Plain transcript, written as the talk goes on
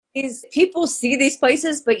these people see these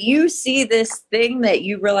places, but you see this thing that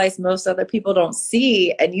you realize most other people don't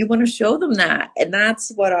see, and you want to show them that. And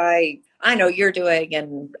that's what I know you're doing,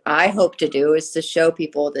 and I hope to do, is to show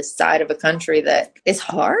people this side of a country that is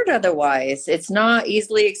hard otherwise. It's not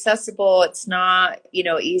easily accessible. It's not,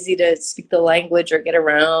 easy to speak the language or get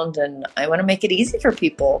around. And I want to make it easy for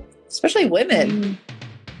people, especially women.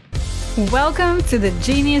 Welcome to the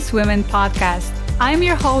Genius Women podcast. I'm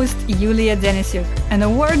your host, Yulia Denisyuk, an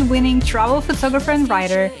award-winning travel photographer and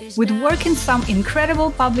writer with work in some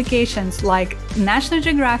incredible publications like National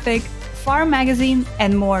Geographic, Farm Magazine,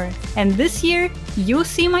 and more. And this year, you'll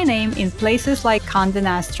see my name in places like Condé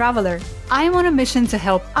Nast Traveler. I'm on a mission to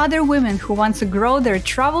help other women who want to grow their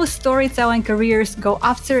travel storytelling careers go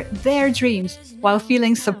after their dreams while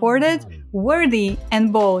feeling supported, worthy,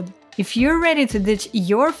 and bold. If you're ready to ditch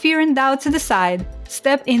your fear and doubt to the side,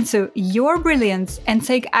 step into your brilliance, and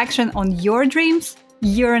take action on your dreams,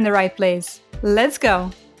 you're in the right place. Let's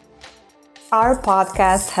go! Our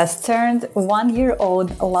podcast has turned 1 year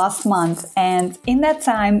old last month, and in that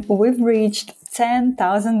time, we've reached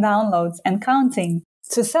 10,000 downloads and counting.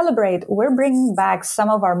 To celebrate, we're bringing back some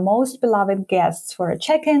of our most beloved guests for a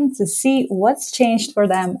check-in to see what's changed for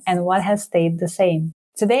them and what has stayed the same.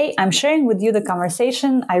 Today, I'm sharing with you the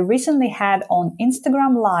conversation I recently had on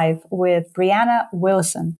Instagram Live with Brianna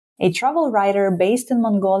Wilson, a travel writer based in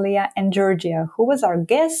Mongolia and Georgia, who was our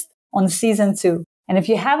guest on season 2. And if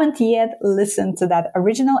you haven't yet listened to that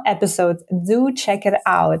original episode, do check it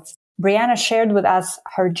out. Brianna shared with us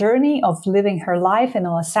her journey of living her life in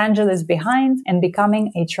Los Angeles behind and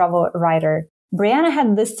becoming a travel writer. Brianna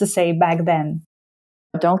had this to say back then.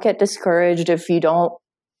 Don't get discouraged if you don't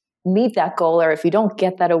meet that goal, or if you don't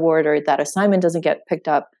get that award, or that assignment doesn't get picked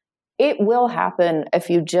up. It will happen if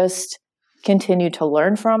you just continue to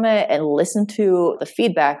learn from it and listen to the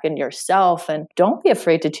feedback in yourself, and don't be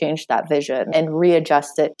afraid to change that vision and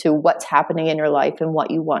readjust it to what's happening in your life and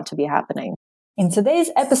what you want to be happening. In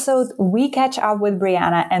today's episode, we catch up with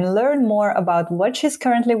Brianna and learn more about what she's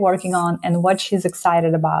currently working on and what she's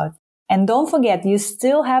excited about. And don't forget, you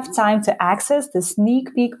still have time to access the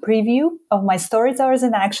sneak peek preview of my Storytellers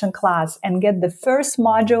in Action class and get the first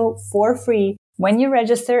module for free when you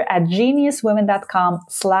register at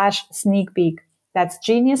geniuswomen.com/sneak peek. That's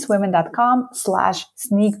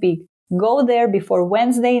geniuswomen.com/sneak peek. Go there before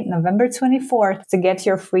Wednesday, November 24th to get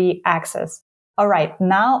your free access. All right,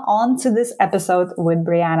 now on to this episode with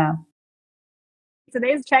Brianna.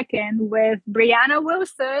 Today's check-in with Brianna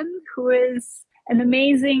Wilson, who is an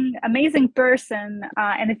amazing person.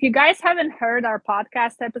 And if you guys haven't heard our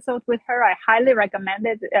podcast episode with her, I highly recommend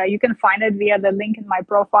it. You can find it via the link in my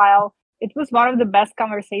profile. It was one of the best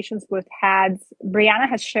conversations we've had. Brianna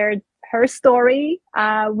has shared her story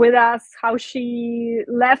with us, how she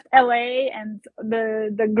left LA and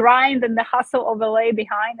the grind and the hustle of LA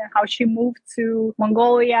behind, and how she moved to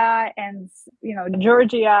Mongolia and,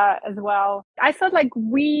 Georgia as well. I felt like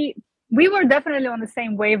we were definitely on the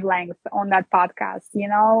same wavelength on that podcast,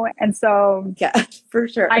 And so, yeah, for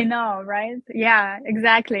sure. I know, right? Yeah,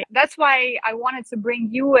 exactly. That's why I wanted to bring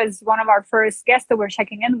you as one of our first guests that we're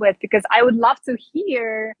checking in with, because I would love to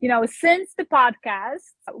hear, since the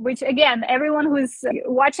podcast, which again, everyone who's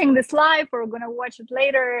watching this live or going to watch it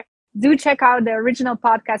later, do check out the original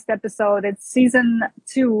podcast episode. It's season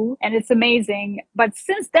 2 and it's amazing. But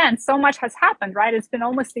since then, so much has happened, right? It's been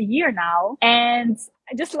almost a year now. And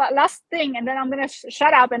just last thing, and then I'm going to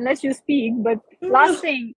shut up and let you speak. But last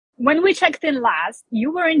thing, when we checked in last, you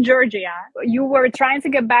were in Georgia. You were trying to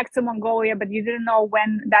get back to Mongolia, but you didn't know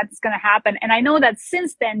when that's going to happen. And I know that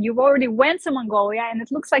since then, you've already went to Mongolia, and it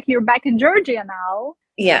looks like you're back in Georgia now.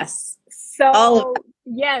 Yes. So,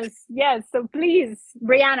 yes. So please,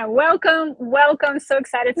 Brianna, welcome. So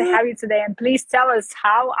excited to have you today. And please tell us,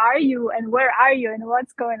 how are you and where are you and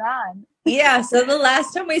what's going on? Yeah, so the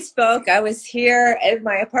last time we spoke, I was here at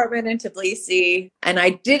my apartment in Tbilisi, and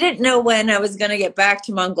I didn't know when I was going to get back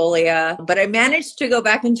to Mongolia, but I managed to go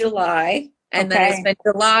back in July. And then I spent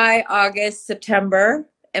July, August, September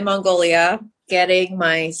in Mongolia, getting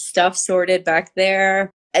my stuff sorted back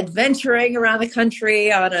there, adventuring around the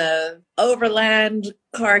country on a overland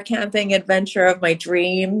car camping adventure of my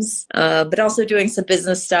dreams, but also doing some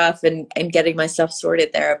business stuff and getting my stuff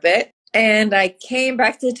sorted there a bit. And I came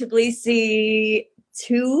back to Tbilisi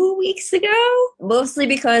 2 weeks ago, mostly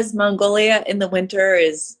because Mongolia in the winter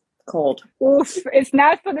is cold. Oof, it's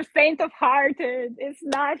not for the faint of heart. It's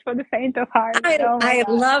not for the faint of heart. I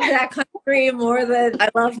love that country more than I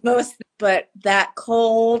love most, but that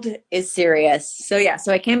cold is serious. So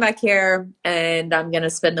I came back here and I'm going to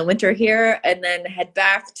spend the winter here and then head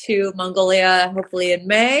back to Mongolia, hopefully in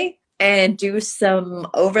May. and do some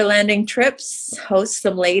overlanding trips, host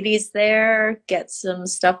some ladies there, get some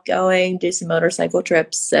stuff going, do some motorcycle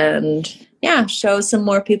trips, and yeah, show some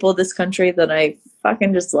more people this country that I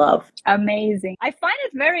fucking just love. Amazing. I find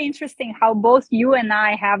it very interesting how both you and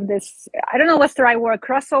I have this, I don't know what's the right word,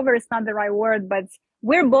 crossover is not the right word, but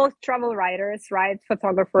we're both travel writers, right?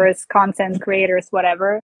 Photographers, content creators,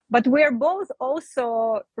 whatever. But we're both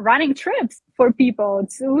also running trips for people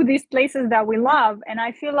to these places that we love. And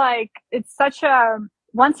I feel like it's such a,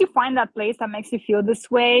 once you find that place that makes you feel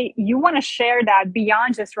this way, you want to share that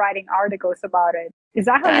beyond just writing articles about it. Is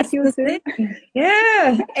that how you feel too?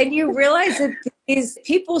 Yeah. And you realize that these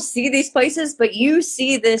people see these places, but you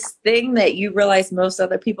see this thing that you realize most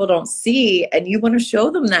other people don't see, and you want to show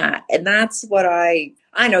them that. And that's what I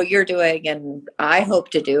know you're doing, and I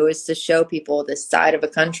hope to do, is to show people this side of a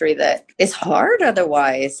country that is hard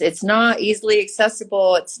otherwise. It's not easily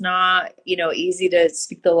accessible. It's not, easy to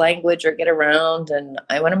speak the language or get around. And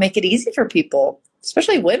I want to make it easy for people,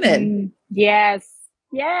 especially women. Yes.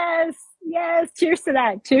 Cheers to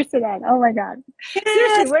that. Oh my God. Yes.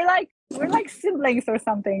 Seriously, we're like siblings or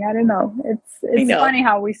something. I don't know. It's funny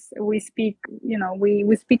how we speak,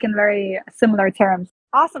 we speak in very similar terms.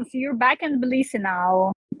 Awesome. So you're back in Tbilisi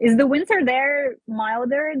now. Is the winter there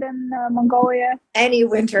milder than Mongolia? Any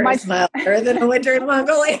winter is milder than a winter in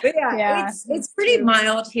Mongolia. Yeah. It's pretty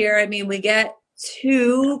mild here. I mean, we get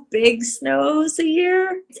 2 big snows a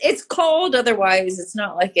year. It's cold. Otherwise, it's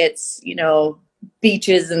not like it's,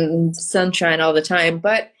 beaches and sunshine all the time,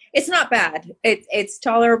 but it's not bad. It's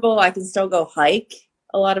tolerable. I can still go hike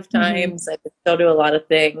a lot of times. I can still do a lot of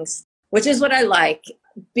things, which is what I like.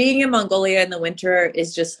 Being in Mongolia in the winter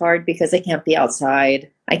is just hard because I can't be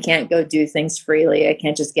outside. I can't go do things freely. I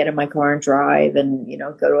can't just get in my car and drive and,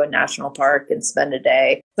 go to a national park and spend a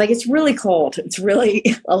day. It's really cold. It's really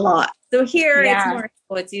a lot. So here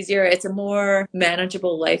it's easier. It's a more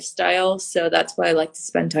manageable lifestyle. So that's why I like to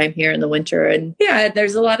spend time here in the winter. And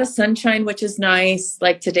there's a lot of sunshine, which is nice.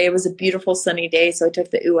 Like today was a beautiful sunny day. So I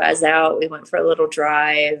took the Uaz out. We went for a little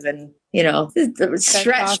drive and,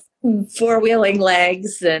 stretched 4-wheeling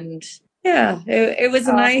legs. And it was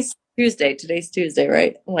a nice Tuesday. Today's Tuesday,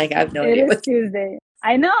 right? I have no idea. It's Tuesday.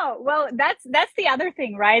 I know. Well, that's the other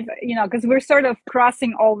thing, right? Because we're sort of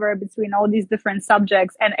crossing over between all these different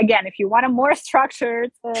subjects. And again, if you want a more structured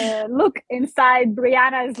look inside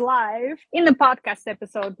Brianna's life, in the podcast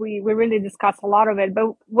episode, we really discuss a lot of it.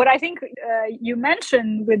 But what I think you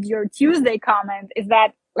mentioned with your Tuesday comment is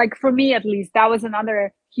that, for me at least, that was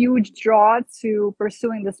another huge draw to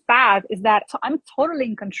pursuing this path, is that I'm totally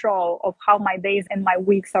in control of how my days and my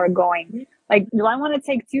weeks are going. Do I want to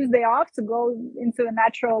take Tuesday off to go into a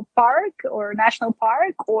natural park or national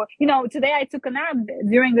park? Or, today I took a nap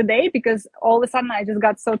during the day because all of a sudden I just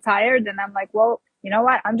got so tired and I'm like, well, you know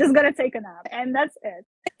what? I'm just going to take a nap. And that's it.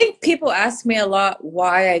 I think people ask me a lot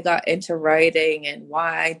why I got into writing and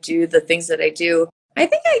why I do the things that I do. I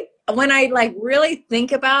think when I really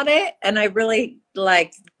think about it and I really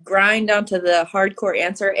grind onto the hardcore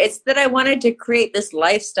answer, it's that I wanted to create this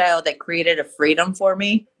lifestyle that created a freedom for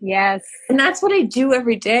me. Yes. And that's what I do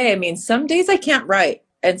every day. I mean, some days I can't write.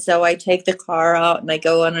 And so I take the car out and I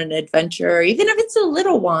go on an adventure, even if it's a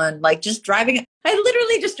little one, just driving. I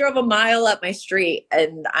literally just drove a mile up my street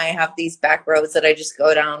and I have these back roads that I just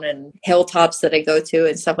go down and hilltops that I go to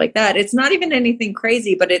and stuff like that. It's not even anything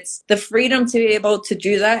crazy, but it's the freedom to be able to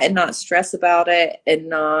do that and not stress about it and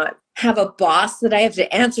not have a boss that I have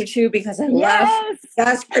to answer to because I left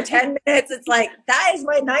just for 10 minutes. It's that is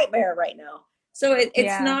my nightmare right now. So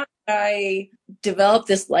it's not that I developed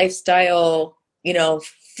this lifestyle,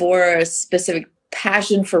 for a specific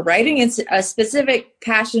passion for writing. It's a specific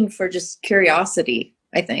passion for just curiosity,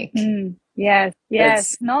 I think.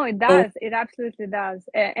 Yes. No, it does. It absolutely does.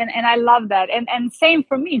 And I love that. And same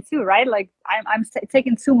for me too, right? I'm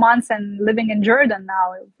taking 2 months and living in Jordan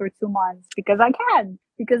now for 2 months because I can.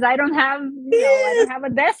 Because I don't have, I don't have a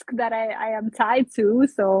desk that I am tied to,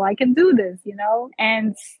 so I can do this,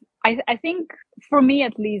 And I think for me,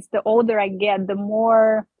 at least, the older I get, the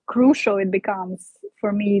more crucial it becomes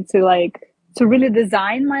for me to really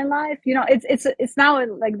design my life. It's now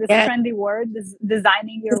this trendy word,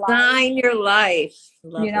 designing your life. Design your life.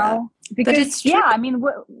 Love that. Because but it's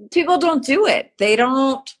true. People don't do it. They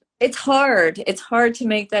don't. It's hard. It's hard to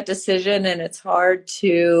make that decision, and it's hard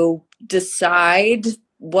to decide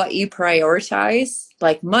what you prioritize.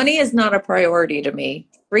 Money is not a priority to me.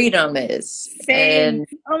 Freedom is. Same. And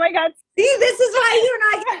oh my God. See, this is why you and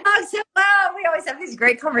I get along so well. We always have these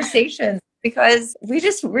great conversations because we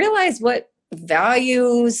just realize what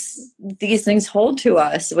values these things hold to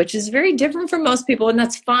us, which is very different from most people. And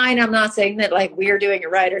that's fine. I'm not saying that like we're doing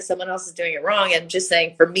it right or someone else is doing it wrong. I'm just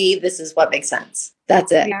saying for me, this is what makes sense.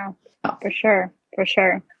 That's it. Yeah, for sure. For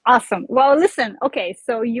sure. Awesome. Well, listen, okay.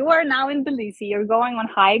 So you are now in Tbilisi. You're going on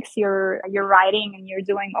hikes, you're writing and you're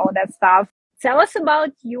doing all that stuff. Tell us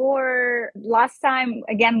about your last time,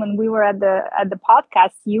 again, when we were at the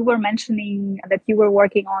podcast, you were mentioning that you were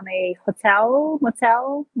working on a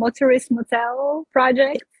motorist motel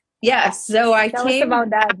project. Yes. So Tell us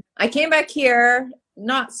about that. I came back here,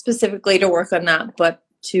 not specifically to work on that, but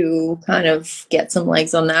to kind of get some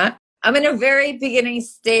legs on that. I'm in a very beginning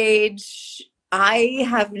stage. I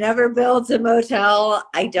have never built a motel.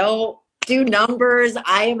 I don't do numbers.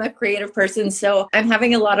 I am a creative person. So I'm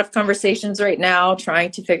having a lot of conversations right now,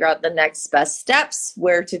 trying to figure out the next best steps,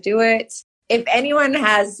 where to do it. If anyone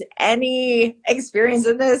has any experience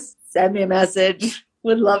in this, send me a message.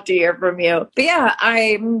 Would love to hear from you. But yeah,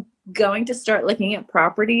 I'm going to start looking at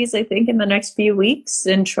properties, I think, in the next few weeks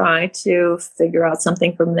and try to figure out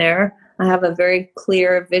something from there. I have a very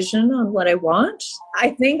clear vision on what I want.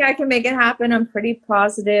 I think I can make it happen. I'm pretty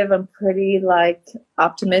positive. I'm pretty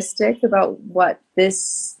optimistic about what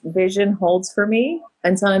this vision holds for me.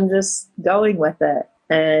 And so I'm just going with it.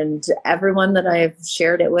 And everyone that I've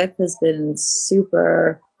shared it with has been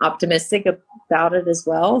super optimistic about it as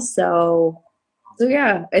well. So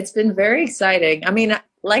yeah, it's been very exciting. I mean,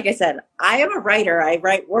 like I said, I am a writer. I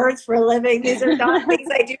write words for a living. These are not things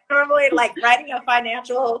I do normally. Like writing a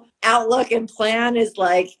financial outlook and plan is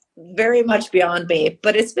very much beyond me.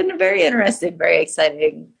 But it's been a very interesting, very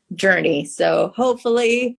exciting journey. So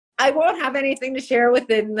hopefully I won't have anything to share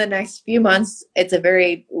within the next few months. It's a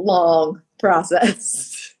very long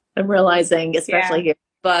process, I'm realizing, especially here.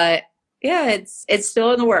 But yeah, it's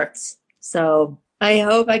still in the works. So I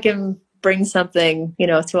hope I can bring something,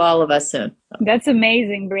 to all of us soon. That's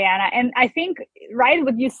amazing, Brianna. And I think, right,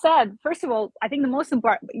 what you said, first of all, I think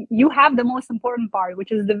you have the most important part,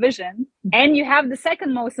 which is the vision. And you have the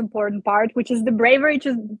second most important part, which is the bravery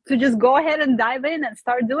to just go ahead and dive in and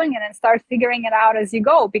start doing it and start figuring it out as you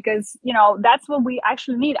go. Because, that's what we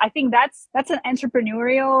actually need. I think that's an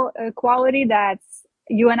entrepreneurial quality that's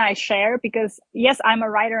you and I share, because yes, I'm a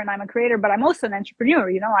writer and I'm a creator, but I'm also an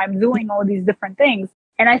entrepreneur. I'm doing all these different things.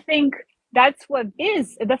 And I think that's what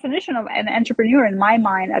is a definition of an entrepreneur in my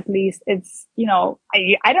mind, at least. It's,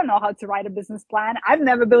 I don't know how to write a business plan. I've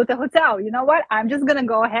never built a hotel. You know what? I'm just going to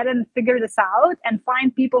go ahead and figure this out and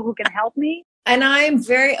find people who can help me. And I'm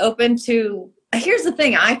very open to, here's the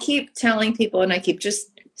thing. I keep telling people, and I keep just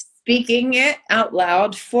speaking it out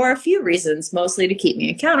loud for a few reasons, mostly to keep me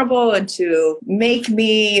accountable and to make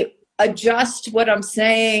me adjust what I'm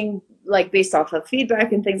saying, based off of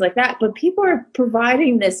feedback and things like that. But people are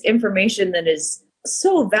providing this information that is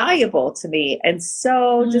so valuable to me. And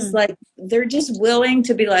so they're just willing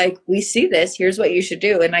to be like, we see this, here's what you should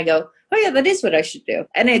do. And I go, oh yeah, that is what I should do.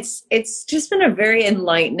 And it's just been a very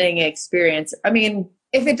enlightening experience. I mean,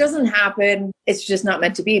 if it doesn't happen, it's just not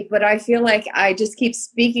meant to be. But I feel like I just keep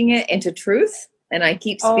speaking it into truth, and I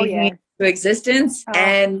keep speaking it into existence.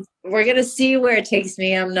 And we're going to see where it takes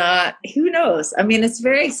me. Who knows? I mean, it's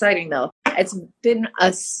very exciting though. It's been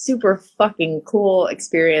a super fucking cool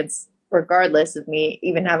experience, regardless of me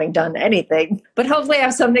even having done anything. But hopefully I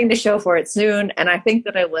have something to show for it soon. And I think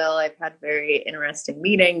that I will. I've had very interesting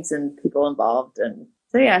meetings and people involved. And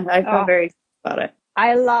so yeah, I feel very excited about it.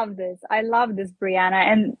 I love this,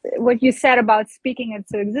 Brianna. And what you said about speaking it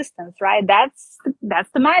to existence, right? That's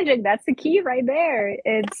the magic. That's the key right there.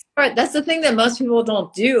 It's right. That's the thing that most people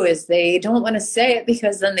don't do, is they don't want to say it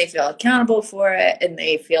because then they feel accountable for it, and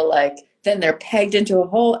they feel like then they're pegged into a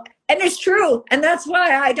hole. And it's true. And that's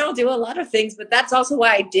why I don't do a lot of things, but that's also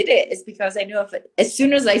why I did it, is because I knew as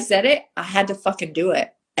soon as I said it, I had to fucking do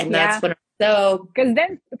it. And that's when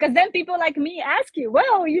because then people like me ask you,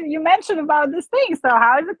 well, you mentioned about this thing, so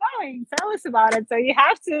how is it going? Tell us about it. So you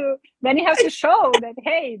have to show that,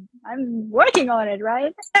 hey, I'm working on it,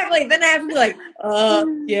 right? Exactly. Then I have to be like,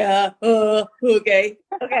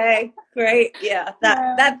 okay, great,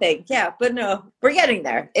 that thing, But no, we're getting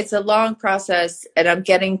there. It's a long process, and I'm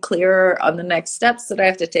getting clearer on the next steps that I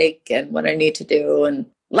have to take and what I need to do. And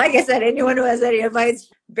like I said, anyone who has any advice,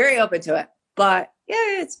 very open to it. But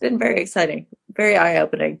yeah, it's been very exciting, very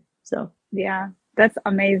eye-opening. So yeah, that's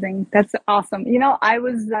amazing. That's awesome. I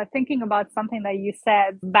was thinking about something that you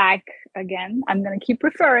said back again. I'm going to keep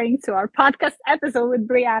referring to our podcast episode with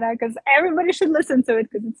Brianna, because everybody should listen to it,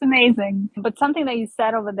 because it's amazing. But something that you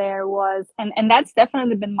said over there was, and that's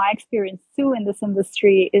definitely been my experience too in this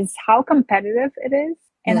industry, is how competitive it is,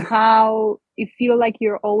 and how you feel like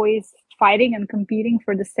you're always fighting and competing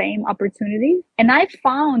for the same opportunity. And I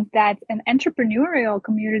found that an entrepreneurial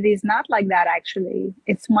community is not like that, actually.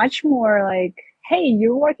 It's much more like, hey,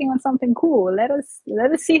 you're working on something cool. Let us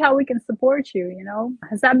see how we can support you, you know?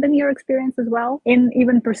 Has that been your experience as well in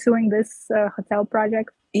even pursuing this hotel project?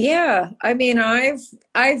 Yeah. I mean,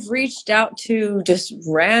 I've reached out to just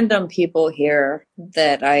random people here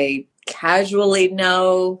that I casually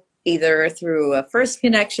know, either through a first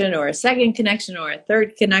connection or a second connection or a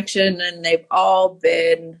third connection. And they've all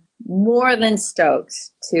been more than stoked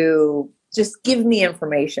to just give me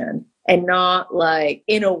information, and not like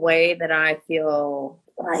in a way that I feel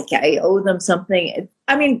like I owe them something.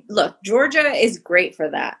 I mean, look, Georgia is great for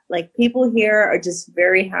that. Like, people here are just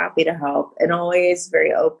very happy to help and always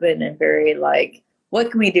very open and very like, what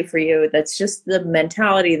can we do for you? That's just the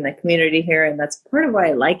mentality in the community here. And that's part of why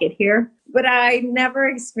I like it here. But I never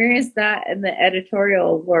experienced that in the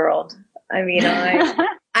editorial world. I mean,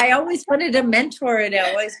 I always wanted a mentor, and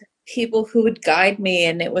always people who would guide me,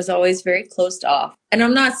 and it was always very closed off. And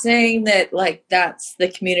I'm not saying that like that's the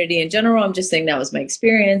community in general. I'm just saying that was my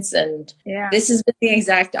experience. And this has been the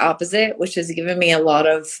exact opposite, which has given me a lot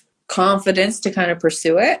of confidence to kind of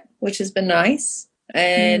pursue it, which has been nice.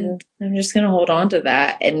 And I'm just going to hold on to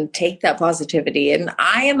that and take that positivity. And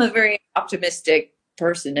I am a very optimistic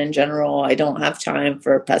person in general. I don't have time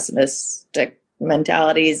for pessimistic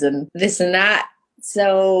mentalities and this and that.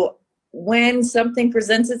 So when something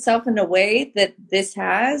presents itself in a way that this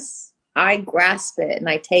has, I grasp it and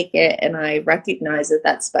I take it and I recognize that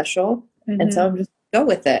that's special. And so I'm just go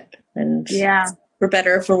with it. And for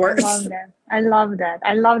better or for worse. I love that,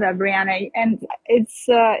 Brianna. And it's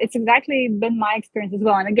exactly been my experience as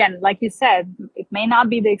well. And again, like you said, it may not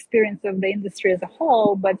be the experience of the industry as a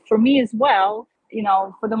whole, but for me as well, you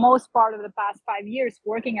know, for the most part of the past 5 years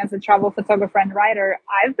working as a travel photographer and writer,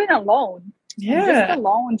 I've been alone. Just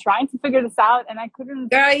alone, trying to figure this out. And I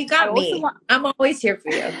couldn't. Girl, you got me. I'm always here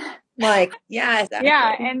for you. Like, yeah, exactly.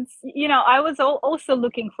 Yeah. And, you know, I was also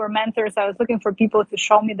looking for mentors. I was looking for people to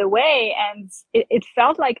show me the way. And it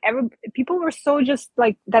felt like people were so just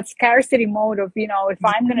like that scarcity mode of, you know, if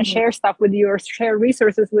I'm going to share stuff with you or share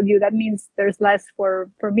resources with you, that means there's less for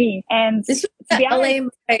me. And this is the LA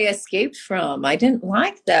I escaped from. I didn't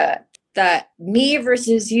like that me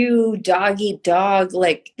versus you, dog eat dog,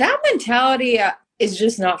 like that mentality is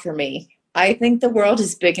just not for me. I think the world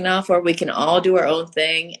is big enough where we can all do our own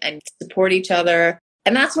thing and support each other.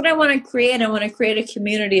 And that's what I want to create. I want to create a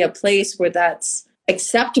community, a place where that's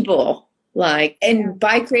acceptable. Like, and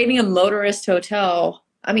by creating a motorist hotel,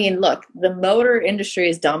 I mean, look, the motor industry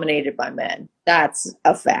is dominated by men. That's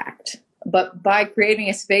a fact. But by creating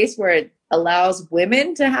a space where it allows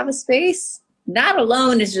women to have a space, that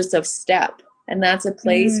alone is just a step. And that's a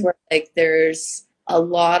place where like there's a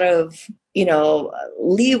lot of, you know,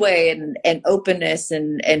 leeway and openness,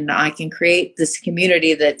 and I can create this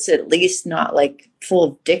community that's at least not like full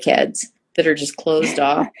of dickheads that are just closed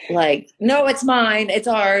off. Like, no, it's mine, it's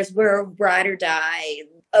ours, we're ride or die,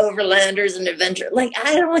 overlanders and adventure. Like,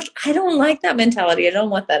 I don't like that mentality. I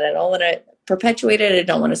don't want that. I don't want to perpetuate it. I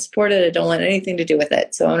don't want to support it. I don't want anything to do with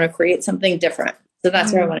it. So I want to create something different. So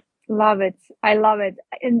that's where I want to. Love it. I love it.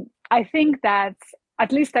 And I think that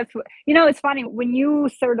at least that's, you know, it's funny when you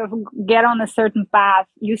sort of get on a certain path,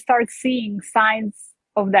 you start seeing signs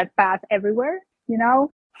of that path everywhere. You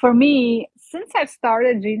know, for me, since I've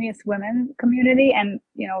started Genius Women community, and,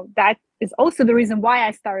 you know, that is also the reason why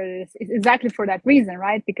I started it, is exactly for that reason,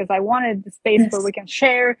 right? Because I wanted the space where we can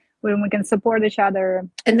share, where we can support each other.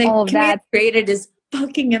 And the all of that created is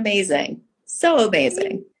fucking amazing. So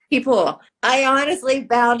amazing. People, I honestly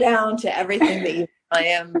bow down to everything that you do. I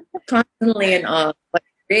am constantly in awe of what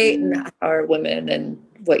you create and our women and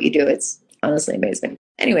what you do. It's honestly amazing.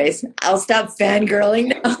 Anyways, I'll stop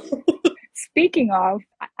fangirling now. Speaking of,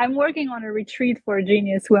 I'm working on a retreat for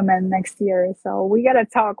Genius Women next year. So we got to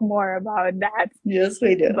talk more about that. Yes,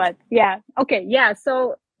 we do. But yeah. Okay. Yeah.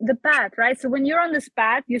 So the path, right? So when you're on this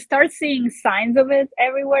path, you start seeing signs of it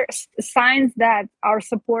everywhere, signs that are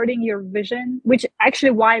supporting your vision, which actually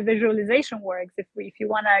why visualization works. If you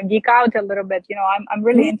want to geek out a little bit, you know, I'm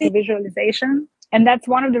really into visualization. And that's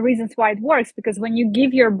one of the reasons why it works, because when you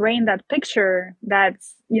give your brain that picture,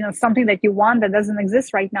 that's, you know, something that you want that doesn't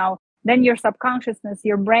exist right now, then your subconsciousness,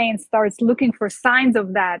 your brain starts looking for signs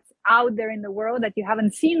of that out there in the world that you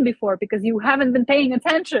haven't seen before because you haven't been paying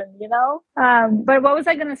attention, you know? But what was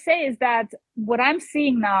I going to say is that what I'm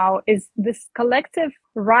seeing now is this collective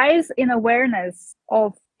rise in awareness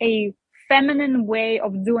of a feminine way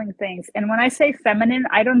of doing things. And when I say feminine,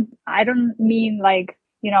 I don't mean like,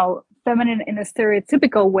 you know, feminine in a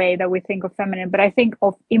stereotypical way that we think of feminine, but I think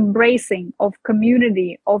of embracing, of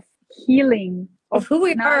community, of healing of who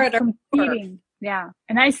we are at competing. Yeah.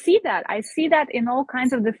 And I see that in all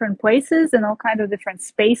kinds of different places, in all kinds of different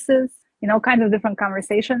spaces, in all kinds of different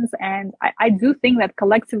conversations. And I do think that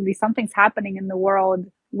collectively something's happening in the world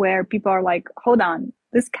where people are like, hold on,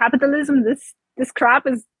 this capitalism, this crap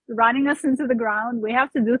is running us into the ground. We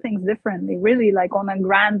have to do things differently, really, like on a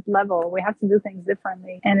grand level. We have to do things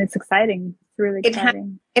differently. And it's exciting. It's really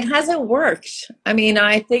exciting. It hasn't worked. I mean,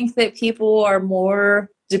 I think that people are more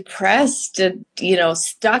depressed and,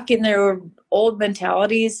 stuck in their old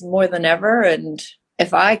mentalities more than ever. And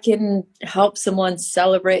if I can help someone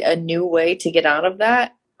celebrate a new way to get out of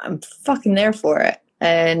that, I'm fucking there for it.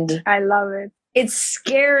 And I love it. It's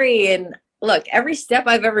scary. And look, every step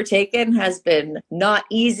I've ever taken has been not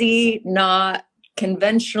easy, not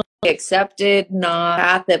conventionally accepted, not a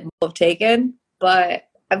path that people have taken, but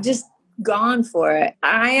I've just gone for it.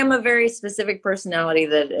 I am a very specific personality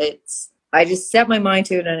that I just set my mind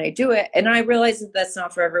to it and I do it. And I realize that that's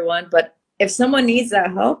not for everyone, but if someone needs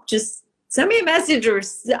that help, just send me a message or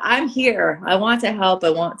I'm here. I want to help. I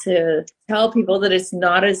want to tell people that it's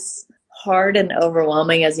not as hard and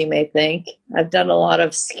overwhelming as you may think. I've done a lot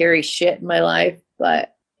of scary shit in my life,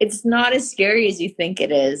 but it's not as scary as you think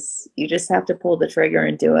it is. You just have to pull the trigger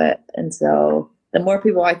and do it. And so the more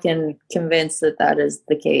people I can convince that is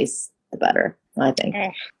the case, the better, I think.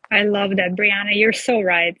 I love that, Brianna. You're so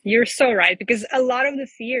right. You're so right. Because a lot of the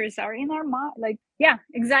fears are in our mind. Like, yeah,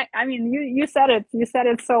 exactly. I mean, you said it. You said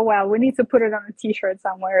it so well. We need to put it on a t-shirt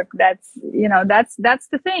somewhere. That's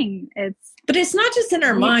the thing. But it's not just in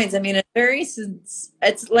our minds. I mean,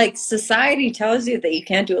 it's like society tells you that you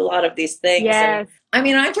can't do a lot of these things. Yes. And, I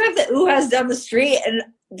mean, I drive the UHAs down the street and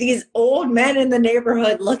these old men in the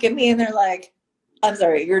neighborhood look at me and they're like, I'm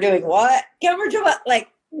sorry, you're doing what? Like,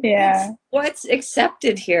 yeah, what's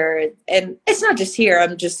accepted here? And it's not just here.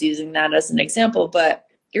 I'm just using that as an example, but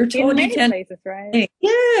you're told in many places, right?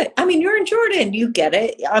 Yeah. I mean, you're in Jordan. You get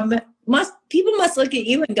it. People must look at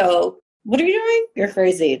you and go, what are you doing? You're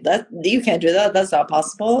crazy. You can't do that. That's not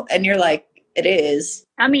possible. And you're like, it is.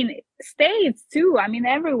 I mean, states too. I mean,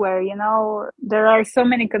 everywhere, there are so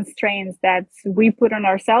many constraints that we put on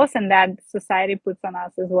ourselves and that society puts on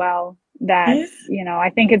us as well. That,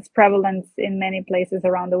 I think it's prevalent in many places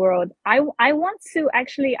around the world. I want to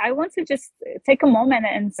just take a moment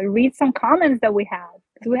and read some comments that we have.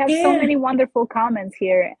 We have so many wonderful comments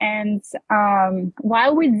here. And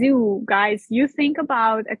while we do, guys, you think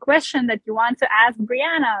about a question that you want to ask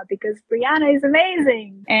Brianna, because Brianna is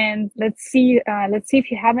amazing. And let's see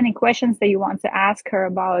if you have any questions that you want to ask her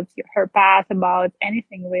about her path, about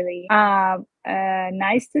anything really.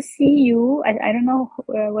 Nice to see you. I don't know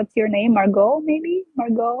what's your name, Margot, maybe?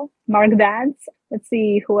 Mark Dance. Let's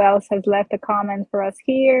see who else has left a comment for us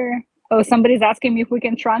here. Oh, somebody's asking me if we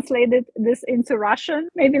can translate this into Russian.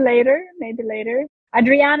 Maybe later.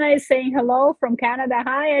 Adriana is saying hello from Canada.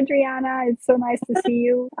 Hi, Adriana. It's so nice to see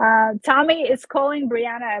you. Tommy is calling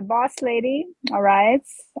Brianna a boss lady. All right.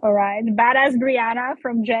 Badass Brianna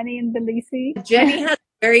from Jenny in Tbilisi. Jenny has a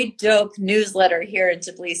very dope newsletter here in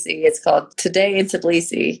Tbilisi. It's called Today in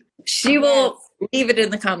Tbilisi. She will leave it in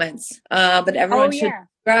the comments, but everyone should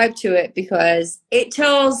subscribe to it because it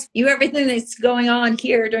tells you everything that's going on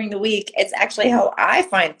here during the week. It's actually how I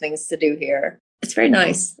find things to do here. It's very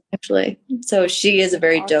nice, actually. So she is a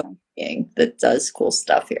very dope being that does cool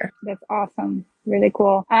stuff here. That's awesome. Really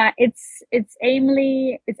cool. It's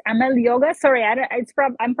Emily Yoga. Sorry,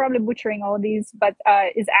 I'm probably butchering all these, but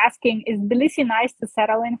is asking, is Tbilisi nice to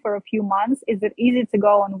settle in for a few months? Is it easy to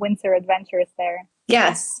go on winter adventures there?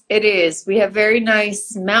 Yes, it is. We have very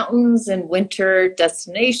nice mountains and winter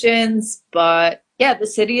destinations, but yeah, the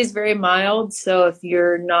city is very mild. So if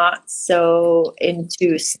you're not so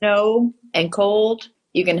into snow and cold,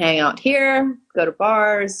 you can hang out here, go to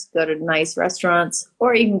bars, go to nice restaurants,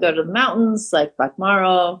 or you can go to the mountains like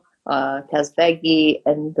Bakhmaro, Kazbegi,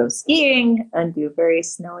 and go skiing and do very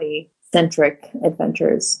snowy centric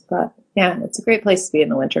adventures. But yeah, it's a great place to be in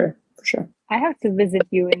the winter for sure. I have to visit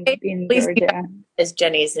you in Georgia. It's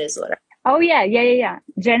Jenny's newsletter. Oh yeah.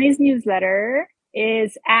 Jenny's newsletter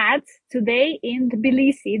is at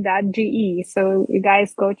todayintbilisi.ge. So you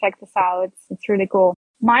guys go check this out. It's really cool.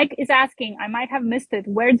 Mike is asking, I might have missed it.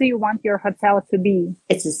 Where do you want your hotel to be?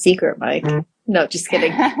 It's a secret, Mike. No, just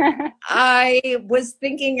kidding. I was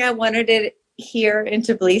thinking I wanted it here in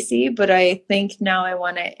Tbilisi, but I think now I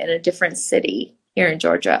want it in a different city here in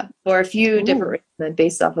Georgia for a few different reasons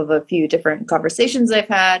based off of a few different conversations I've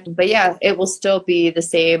had. But yeah, it will still be the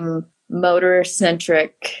same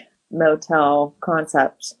motor-centric motel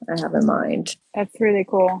concept I have in mind. That's really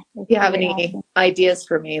cool. If you have any ideas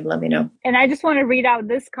for me, let me know. And I just want to read out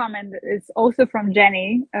this comment. It's also from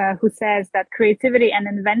Jenny, who says that creativity and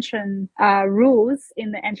invention rules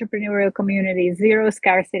in the entrepreneurial community, zero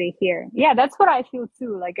scarcity here. Yeah, that's what I feel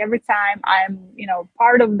too. Like every time I'm,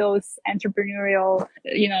 part of those entrepreneurial,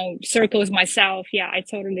 circles myself. Yeah, I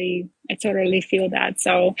totally feel that.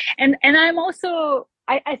 So, and I'm also,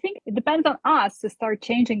 I think it depends on us to start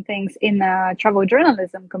changing things in the travel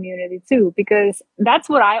journalism community too, because that's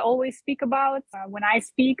what I always speak about when I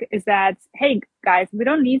speak is that, hey guys, we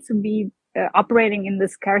don't need to be operating in the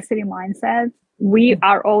scarcity mindset. We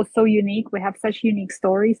are all so unique. We have such unique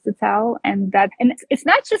stories to tell, and it's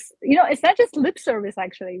not just, it's not just lip service.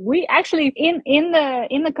 Actually, we actually in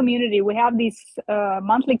the community, we have these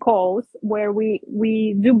monthly calls where we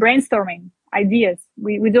do brainstorming ideas.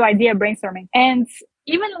 We do idea brainstorming, and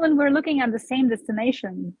even when we're looking at the same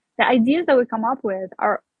destination, the ideas that we come up with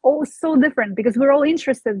are all so different because we're all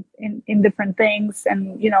interested in different things.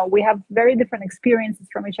 And, we have very different experiences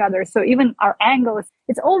from each other. So even our angles,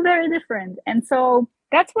 it's all very different. And so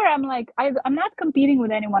that's where I'm like, I'm not competing with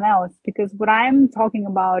anyone else because what I'm talking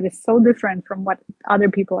about is so different from what other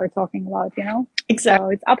people are talking about, Exactly. So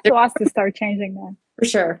it's up to us to start changing that. For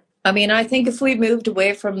sure. I mean, I think if we moved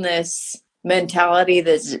away from this mentality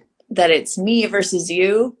that it's me versus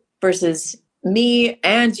you versus me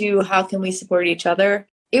and you, how can we support each other?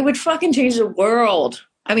 It would fucking change the world.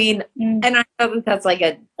 I mean, and I know that that's like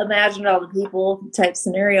a imagine all the people type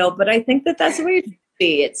scenario, but I think that that's the way it should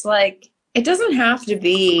be. It's like, it doesn't have to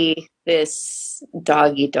be this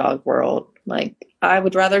dog eat dog world. Like, I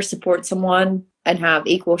would rather support someone and have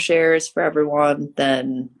equal shares for everyone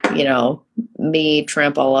than, me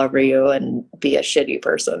tramp all over you and be a shitty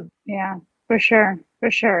person. Yeah, for sure.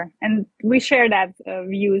 For sure. And we share that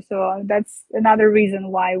view. So that's another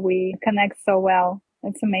reason why we connect so well.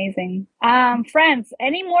 That's amazing. Friends,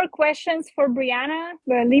 any more questions for Brianna?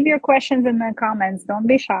 Leave your questions in the comments. Don't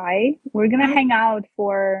be shy. We're going to hang out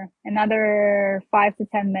for another 5 to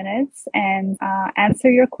 10 minutes and answer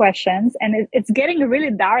your questions. And it's getting really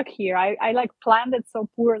dark here. I like planned it so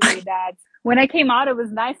poorly that when I came out, it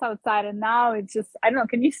was nice outside. And now it's just, I don't know.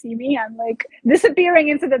 Can you see me? I'm like disappearing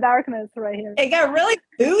into the darkness right here. It got really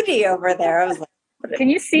moody over there. I was like, can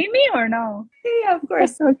you see me or no? Yeah, of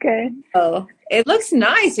course. Okay. Oh, it looks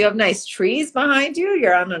nice. You have nice trees behind you.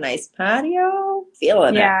 You're on a nice patio.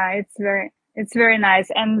 Feeling it. Yeah, it's very nice.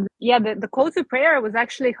 And yeah, the call to prayer was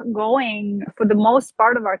actually going for the most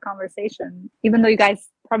part of our conversation, even though you guys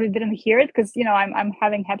probably didn't hear it because, I'm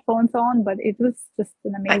having headphones on, but it was just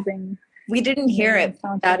an amazing. We didn't hear it.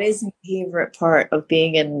 That is my favorite part of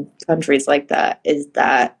being in countries like that is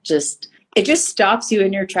that it just stops you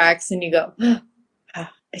in your tracks and you go,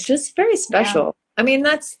 it's just very special. Yeah. I mean,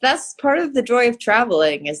 that's part of the joy of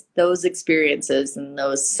traveling is those experiences and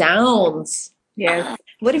those sounds. Yes.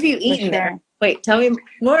 What have you eaten there? Wait, tell me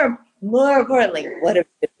more importantly, what have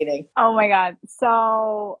you been eating? Oh my God.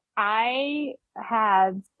 So I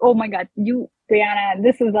had, Brianna,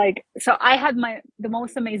 this is like, so I had the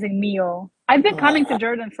most amazing meal. I've been coming to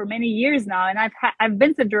Jordan for many years now, and I've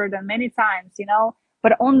been to Jordan many times,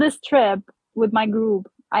 but on this trip with my group,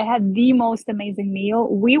 I had the most amazing meal.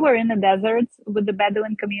 We were in the desert with the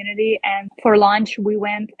Bedouin community, and for lunch we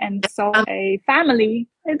went and saw a family.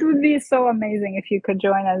 It would be so amazing if you could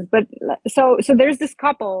join us. But so there's this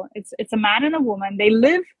couple. It's a man and a woman. They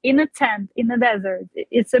live in a tent in the desert.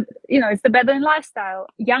 It's it's the Bedouin lifestyle.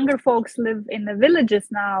 Younger folks live in the villages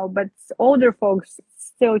now, but older folks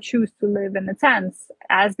still choose to live in the tents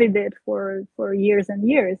as they did for years and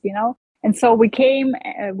years, And so we came,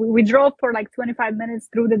 we drove for like 25 minutes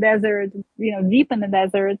through the desert, deep in the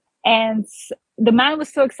desert. And the man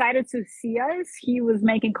was so excited to see us. He was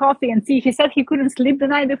making coffee and tea. He said he couldn't sleep the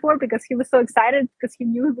night before because he was so excited because he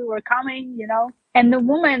knew we were coming, And the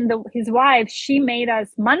woman, his wife, she made us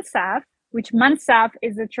mansaf, which mansaf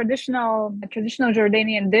is a traditional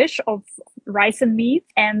Jordanian dish of rice and meat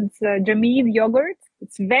and jamid yogurt.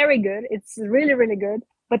 It's very good. It's really, really good.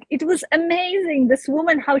 But it was amazing. This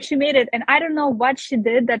woman, how she made it. And I don't know what she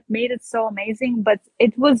did that made it so amazing, but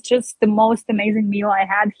it was just the most amazing meal I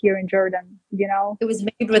had here in Jordan, It was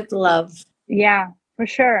made with love. Yeah, for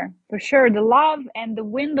sure. For sure. The love and the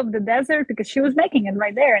wind of the desert, because she was making it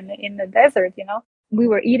right there in the desert, We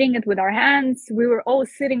were eating it with our hands. We were all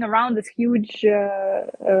sitting around this huge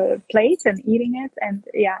plate and eating it. And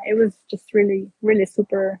yeah, it was just really, really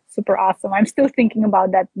super, super awesome. I'm still thinking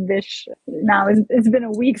about that dish now. It's been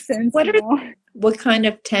a week since. What kind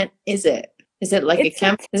of tent is it? Is it like a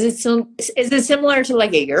camp? Is it similar to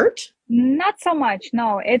like a yurt? Not so much.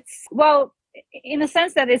 No, in a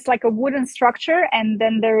sense that it's like a wooden structure and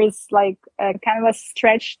then there is like a canvas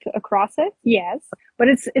stretched across it. Yes. But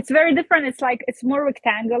it's very different. It's more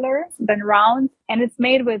rectangular than round, and it's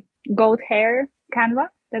made with goat hair canvas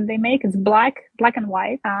that they make. It's black and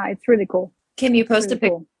white. It's really cool. Can you post a picture?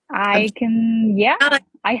 Cool. I can, yeah.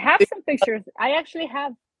 I have some pictures. I actually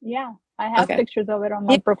have, I have pictures of it on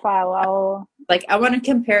my profile. I want to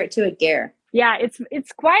compare it to a ger. Yeah,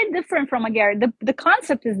 it's quite different from a ger. The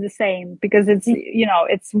concept is the same because it's, you know,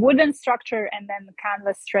 it's wooden structure and then the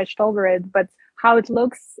canvas stretched over it, but how it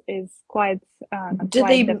looks is quite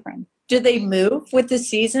different. Do they move with the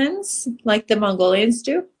seasons like the Mongolians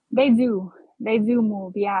do? They do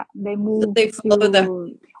move. Yeah, they move. So they follow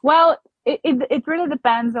Well, it really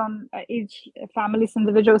depends on each family's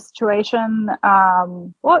individual situation.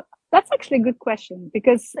 Well, that's actually a good question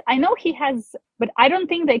because I know he has, but I don't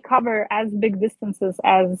think they cover as big distances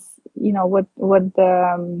as, you know, what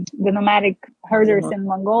the nomadic herders in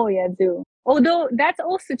Mongolia do. Although that's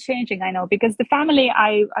also changing, I know, because the family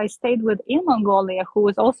I stayed with in Mongolia, who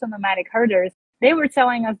was also nomadic herders, they were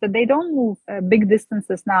telling us that they don't move big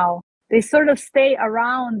distances now. They sort of stay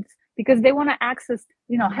around because they want to access,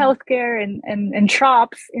 you know, healthcare and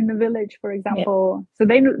shops in the village, for example. Yeah. So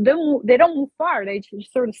they don't move far. They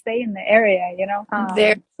just sort of stay in the area, you know.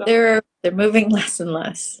 They're moving less and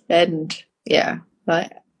less, and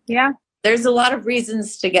but there's a lot of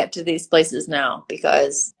reasons to get to these places now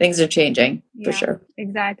because things are changing for sure.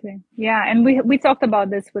 Exactly. Yeah, and we talked about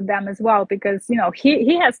this with them as well because, you know,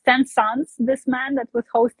 he has 10 sons. This man that was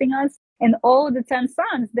hosting us. And all the 10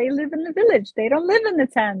 sons, they live in the village. They don't live in the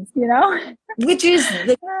tents, you know? Which is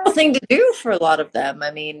the thing to do for a lot of them.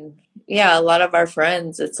 I mean, a lot of our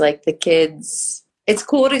friends, it's like the kids, it's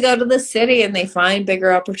cool to go to the city and they find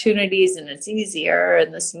bigger opportunities and it's easier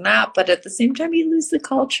and this and that. But at the same time, you lose the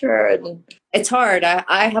culture and it's hard.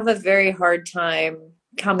 I have a very hard time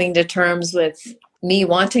coming to terms with me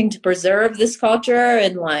wanting to preserve this culture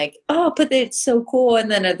and like, oh, but it's so cool.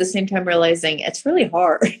 And then at the same time realizing it's really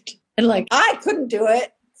hard. And like, I couldn't do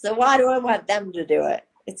it, so why do I want them to do it?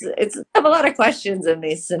 It's I have a lot of questions in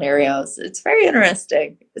these scenarios. It's very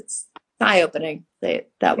interesting. It's eye-opening, say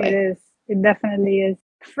it that way. It is. It definitely is.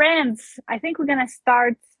 Friends, I think we're going to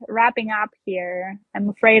start wrapping up here. I'm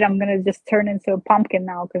afraid I'm going to just turn into a pumpkin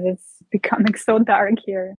now because it's becoming so dark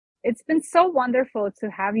here. It's been so wonderful to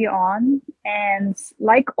have you on. And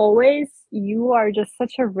like always, you are just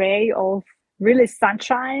such a ray of really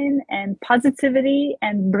sunshine and positivity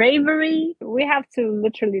and bravery. We have to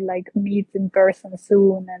literally like meet in person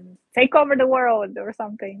soon and take over the world or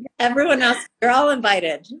something. Everyone else, you're all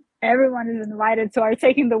invited. Everyone is invited to our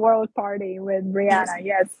Taking the World party with Brianna.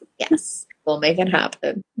 Yes. We'll make it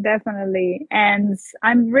happen. Definitely. And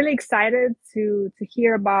I'm really excited to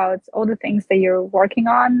hear about all the things that you're working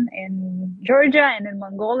on in Georgia and in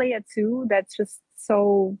Mongolia too. That's just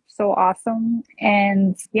so awesome.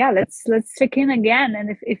 And let's check in again.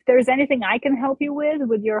 And if there's anything I can help you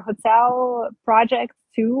with your hotel project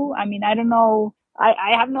too, I mean, I don't know.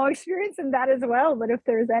 I have no experience in that as well, but if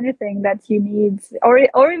there's anything that you need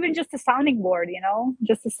or even just a sounding board, you know,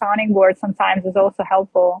 just a sounding board sometimes is also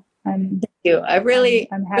helpful. Thank you.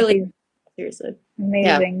 I'm happy. Really, seriously.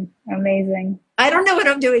 Amazing. I don't know what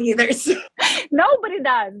I'm doing either. So. Nobody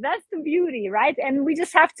does. That's the beauty, right? And we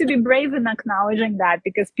just have to be brave in acknowledging that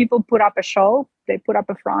because people put up a show, they put up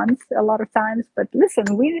a front a lot of times. But listen,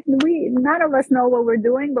 we none of us know what we're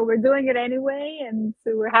doing, but we're doing it anyway, and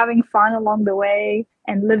so we're having fun along the way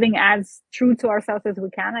and living as true to ourselves as we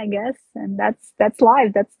can, I guess. And that's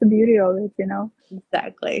life. That's the beauty of it, you know.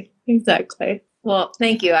 Exactly. Well,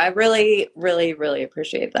 thank you. I really, really, really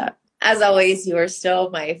appreciate that. As always, you are still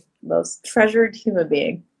my most treasured human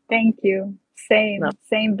being. Thank you. Same,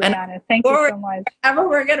 Brianna. Thank you so much. Whenever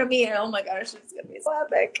we're going to meet, oh my gosh, it's going to be so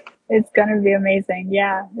epic. It's going to be amazing.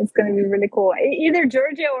 Yeah, it's going to be really cool. Either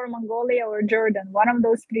Georgia or Mongolia or Jordan, one of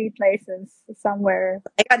those three places somewhere.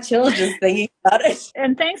 I got chills just thinking about it.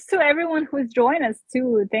 And thanks to everyone who's joined us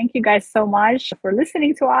too. Thank you guys so much for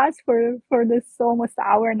listening to us for this almost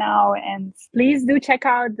hour now. And please do check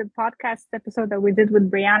out the podcast episode that we did with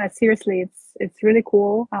Brianna. Seriously, it's really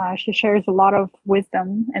cool. She shares a lot of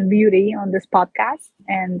wisdom and beauty on this podcast.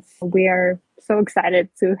 And we are so excited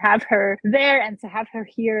to have her there and to have her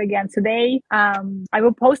here again today. I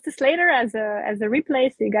will post this later as a replay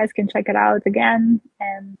so you guys can check it out again.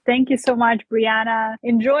 And thank you so much, Brianna.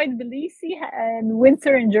 Enjoy Tbilisi and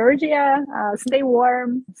winter in Georgia. Stay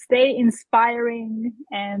warm, stay inspiring,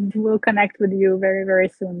 and we'll connect with you very, very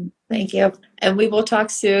soon. Thank you. And we will talk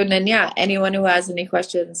soon. And anyone who has any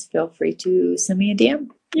questions, feel free to send me a DM.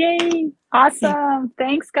 Yay. Awesome.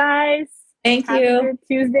 Thanks, guys. Thank you. Have a good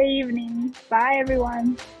Tuesday evening. Bye,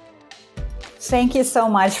 everyone. Thank you so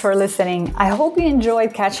much for listening. I hope you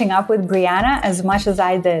enjoyed catching up with Brianna as much as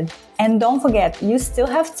I did. And don't forget, you still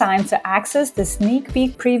have time to access the sneak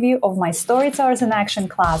peek preview of my Storytellers in Action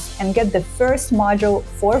class and get the first module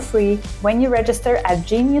for free when you register at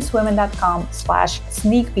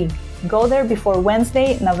geniuswomen.com/sneak-peek. Go there before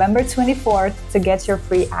Wednesday, November 24th to get your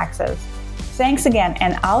free access. Thanks again,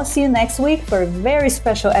 and I'll see you next week for a very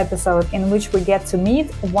special episode in which we get to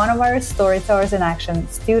meet one of our Storytellers in Action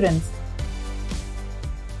students.